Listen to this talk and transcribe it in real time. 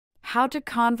How to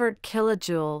convert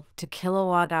kilojoule to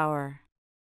kilowatt-hour.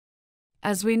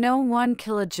 As we know, 1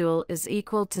 kilojoule is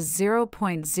equal to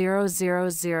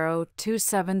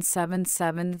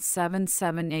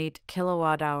 0.00027777778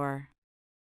 kilowatt-hour.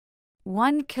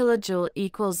 1 kilojoule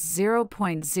equals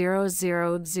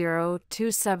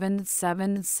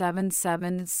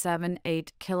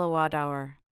 0.00027777778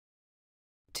 kilowatt-hour.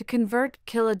 To convert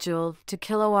kilojoule to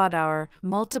kilowatt-hour,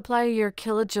 multiply your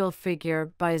kilojoule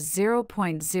figure by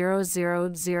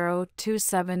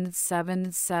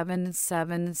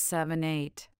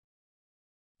 0.00027777778.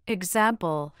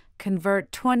 Example: convert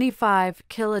 25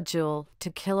 kilojoule to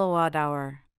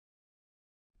kilowatt-hour.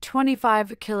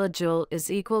 25 kilojoule is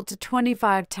equal to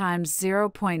 25 times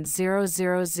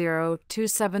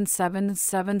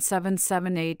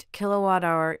 0.00027777778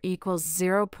 kilowatt-hour equals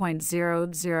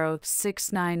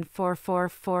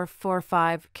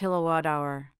 0.006944445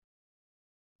 kilowatt-hour.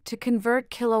 To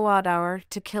convert kilowatt-hour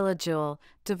to kilojoule,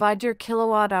 divide your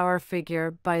kilowatt-hour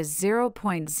figure by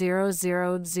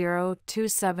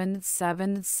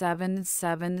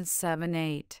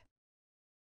 0.00027777778.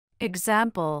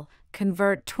 Example: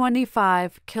 convert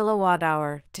 25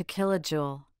 kilowatt-hour to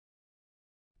kilojoule.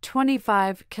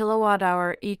 25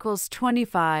 kilowatt-hour equals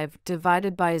 25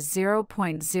 divided by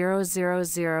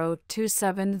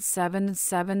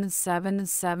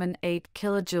 0.00027777778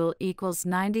 kilojoule equals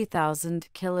 90,000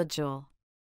 kilojoule.